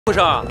医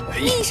生，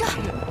医生，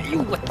哎呦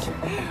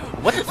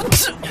我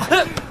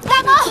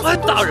大哥，还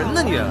打人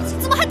呢你？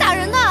怎么还打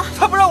人呢？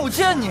他不让我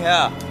见你，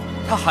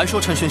他还说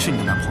陈轩是你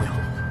的男朋友，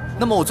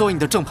那么我作为你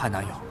的正牌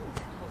男友，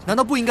难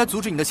道不应该阻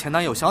止你的前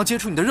男友想要接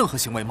触你的任何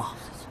行为吗？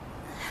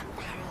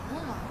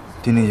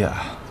丁丁姐，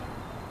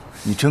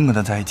你真跟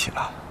他在一起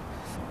了？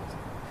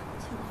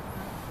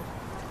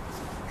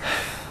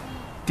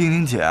丁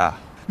丁姐，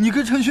你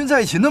跟陈轩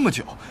在一起那么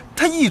久，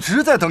他一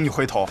直在等你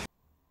回头。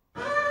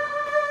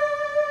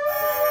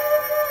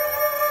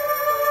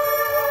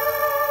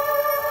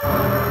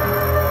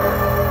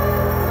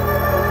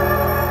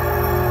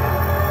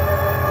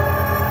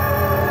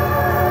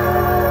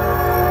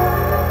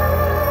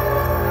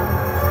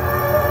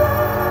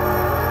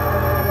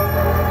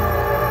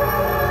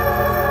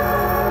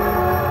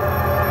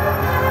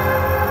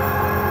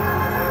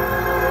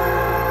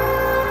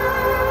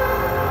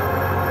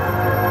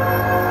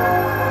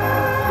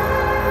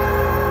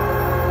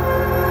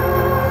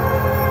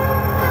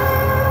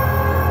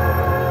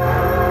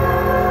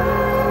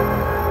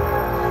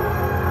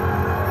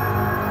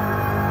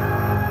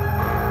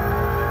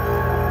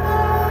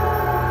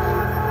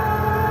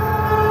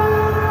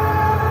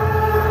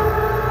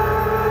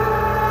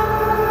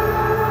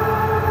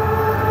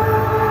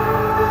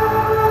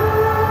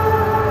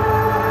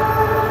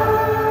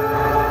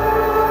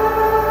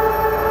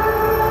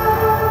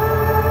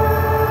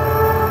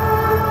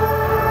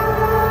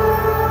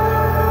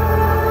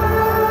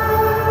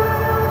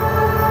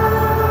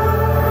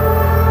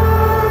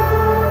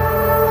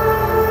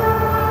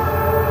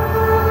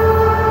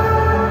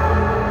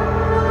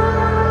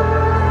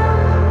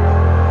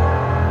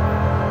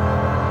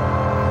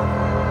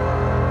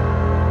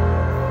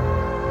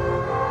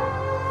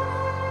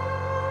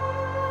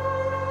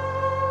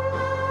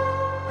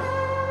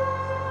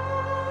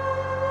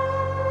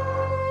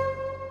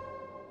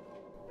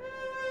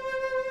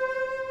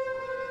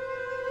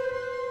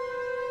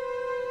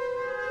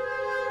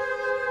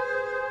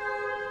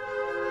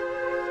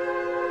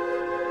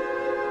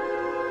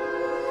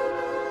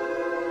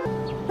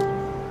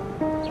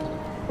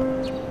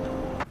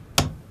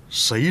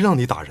谁让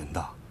你打人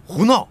的？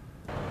胡闹！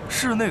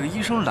是那个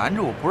医生拦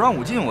着我不让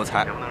我进，我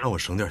才……能不能让我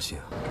省点心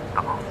啊？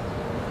大宝，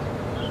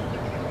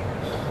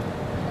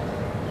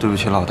对不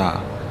起，老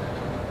大。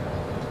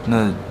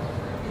那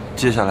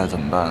接下来怎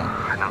么办啊？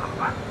还能怎么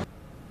办？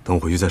等我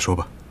回去再说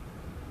吧。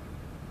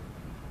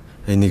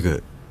哎，那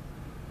个，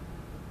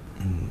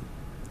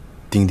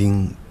丁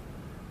丁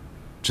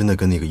真的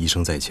跟那个医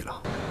生在一起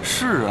了？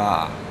是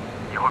啊。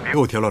以后别给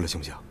我添乱了，行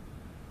不行？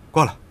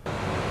挂了。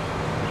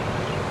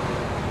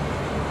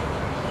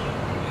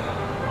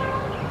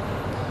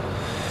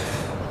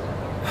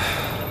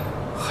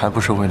还不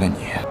是为了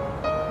你。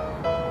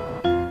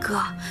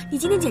哥，你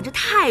今天简直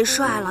太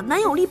帅了，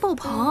男友力爆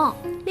棚，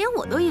连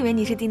我都以为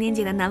你是丁丁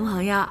姐的男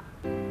朋友。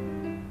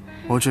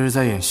我只是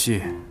在演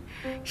戏。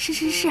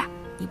是，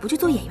你不去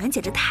做演员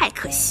简直太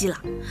可惜了。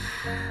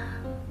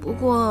不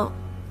过，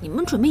你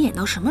们准备演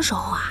到什么时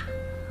候啊？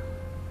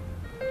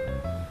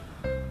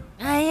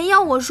哎呀，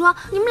要我说，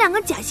你们两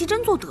个假戏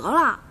真做得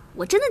了，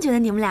我真的觉得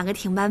你们两个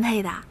挺般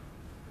配的。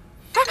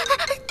掉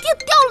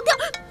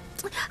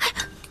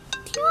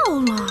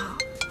了。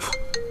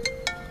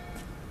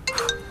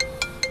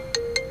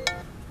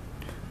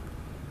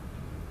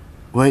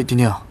喂，丁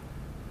丁，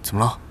怎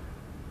么了？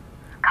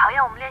考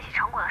验我们练习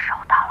成果的时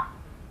候到了。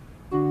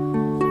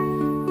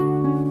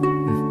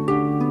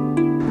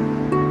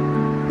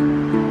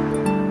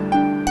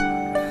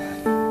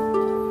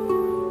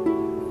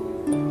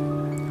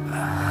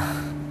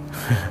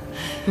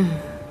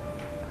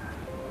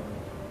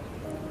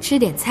吃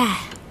点菜。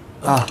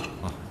啊。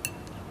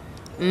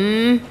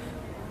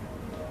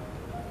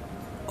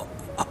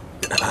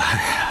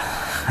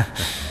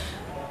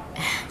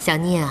小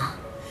聂啊，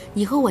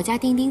你和我家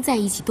丁丁在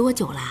一起多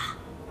久啦？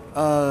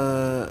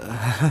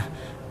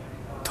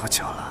多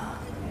久了？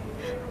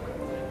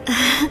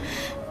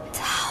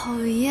讨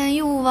厌，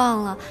又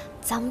忘了，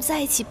咱们在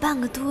一起半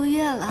个多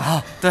月了。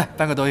啊，对，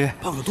半个多月。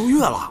半个多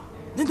月了？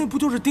那不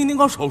就是丁丁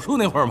刚手术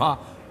那会儿吗？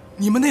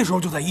你们那时候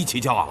就在一起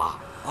交往了？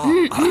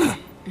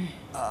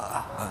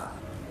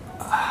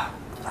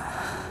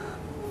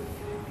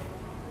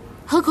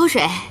喝口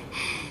水。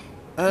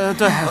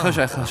对，喝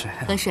水。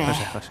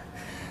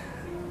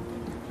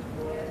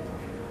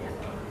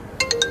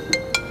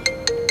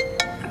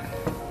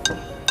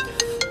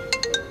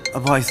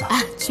不好意思啊，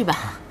去吧。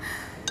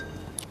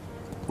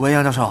喂，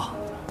杨教授，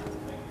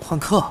换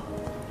课。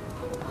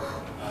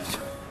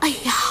哎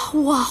呀，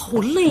哇，好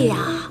累呀！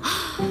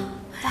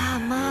爸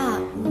妈，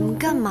你们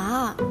干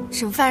嘛？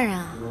审犯人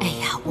啊？哎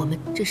呀，我们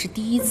这是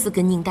第一次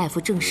跟宁大夫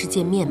正式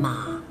见面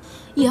嘛，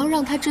也要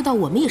让他知道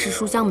我们也是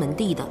书香门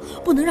第的，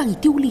不能让你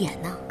丢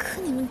脸呢。可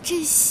你们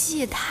这戏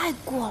也太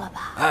过了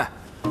吧？哎，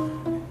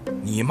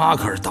你妈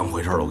可是当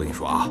回事了，我跟你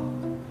说啊，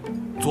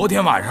昨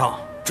天晚上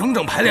整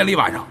整排练了一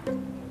晚上。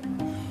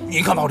你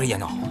看把我这眼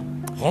睛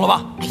红了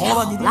吧？红了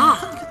吧？你啦，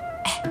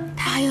哎，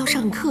他还要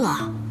上课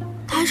啊？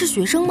他还是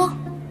学生吗？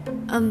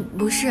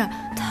不是，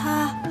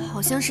他好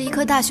像是医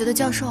科大学的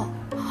教授。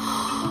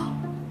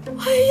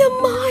哎呀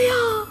妈呀，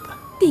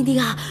丁丁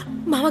啊，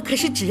妈妈可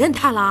是只认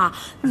他了啊！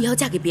你要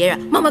嫁给别人，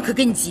妈妈可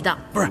跟你急的。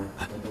不是，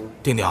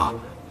丁丁啊，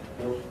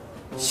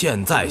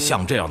现在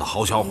像这样的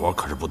好小伙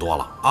可是不多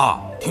了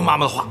啊！听妈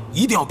妈的话，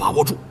一定要把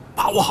握住，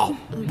把握好。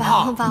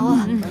把握。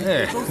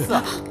哎，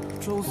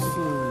周四，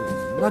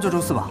那就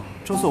周四吧。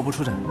周四我不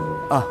出诊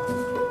啊。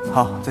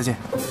好，再见。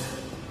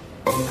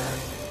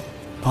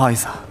不好意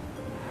思啊。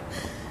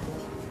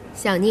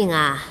小宁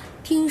啊，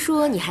听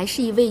说你还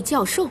是一位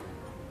教授。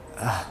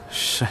啊，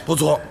是。不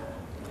错，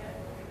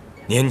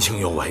年轻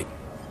有为，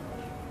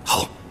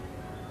好，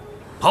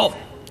好。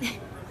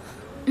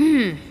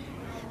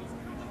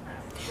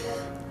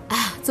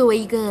作为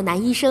一个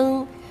男医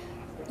生，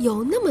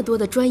有那么多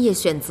的专业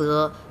选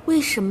择，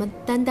为什么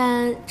单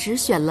单只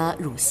选了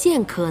乳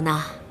腺科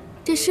呢？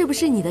这是不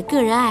是你的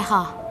个人爱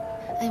好？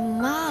哎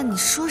妈，你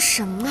说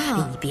什么哎，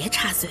呢？你别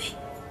插嘴。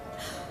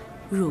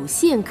乳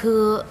腺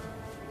科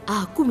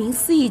啊，顾名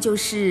思义就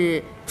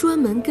是专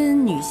门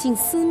跟女性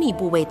私密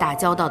部位打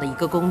交道的一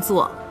个工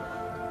作。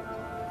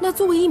那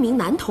作为一名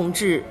男同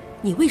志，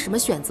你为什么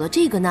选择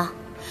这个呢？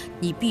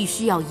你必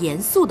须要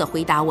严肃地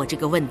回答我这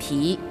个问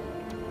题。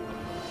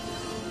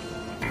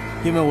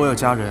因为我有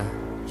家人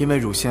因为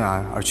乳腺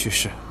癌而去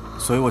世，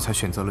所以我才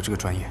选择了这个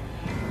专业。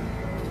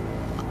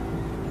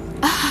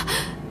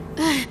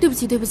哎，对不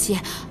起，对不起，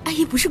阿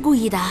姨不是故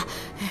意的。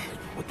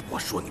我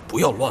说你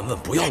不要乱问，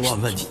不要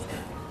乱问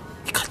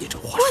你看你这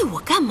话。怪我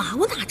干嘛？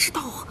我哪知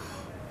道啊？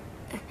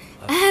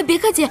哎，别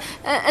客气，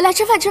来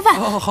吃饭，吃饭。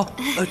好，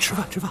吃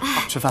饭，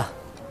吃饭。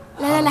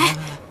来，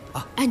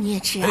哎，你也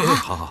吃啊。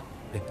好，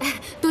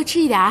多吃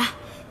一点啊。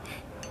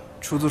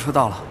出租车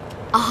到了。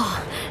哦。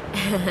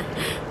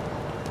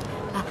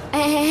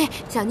哎，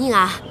小宁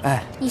啊，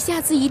哎，你下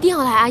次一定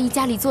要来阿姨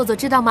家里坐坐，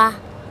知道吗？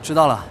知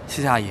道了，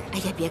谢谢阿姨。哎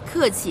呀，别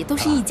客气，都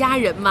是一家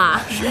人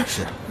嘛。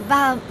是。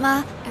爸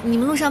妈，你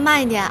们路上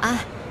慢一点啊。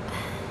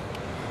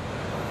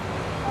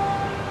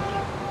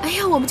哎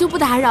呀，我们就不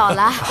打扰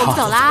了，我们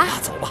走啦。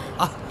走吧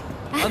啊！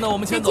那我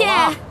们先再见。走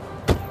了。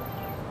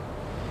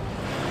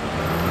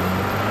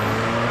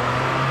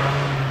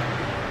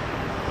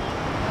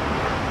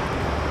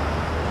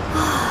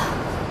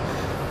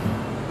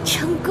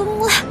成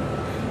功了，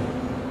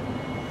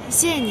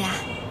谢谢你啊，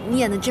你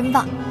演的真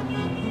棒。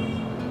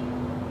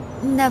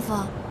大夫，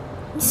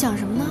你想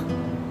什么呢？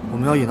我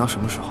们要演到什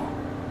么时候？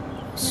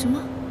什么？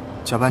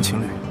假扮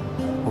情侣，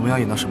我们要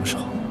演到什么时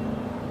候？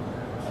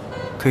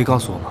可以告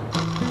诉我吗？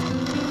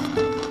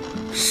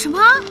什么？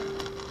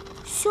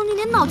兄弟，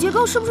你脑结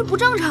构是不是不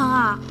正常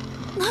啊？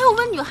哪有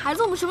问女孩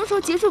子我们什么时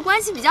候结束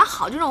关系比较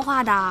好这种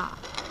话的？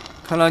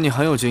看来你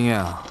很有经验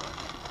啊。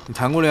你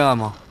谈过恋爱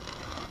吗？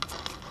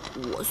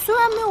我虽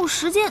然没有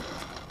实践，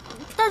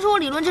但是我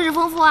理论知识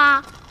丰富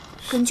啊。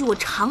根据我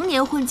常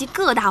年混迹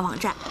各大网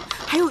站，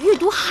还有阅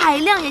读海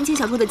量言情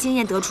小说的经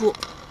验得出，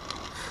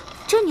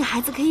这女孩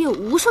子可以有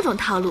无数种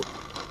套路，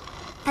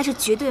但是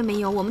绝对没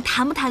有我们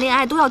谈不谈恋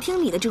爱都要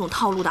听你的这种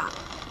套路的。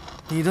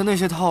你的那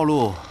些套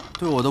路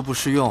对我都不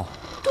适用。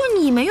对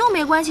你没用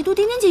没关系，对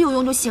丁丁姐有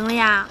用就行了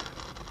呀。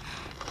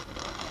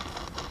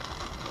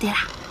对了，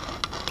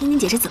丁丁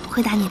姐是怎么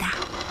回答你的？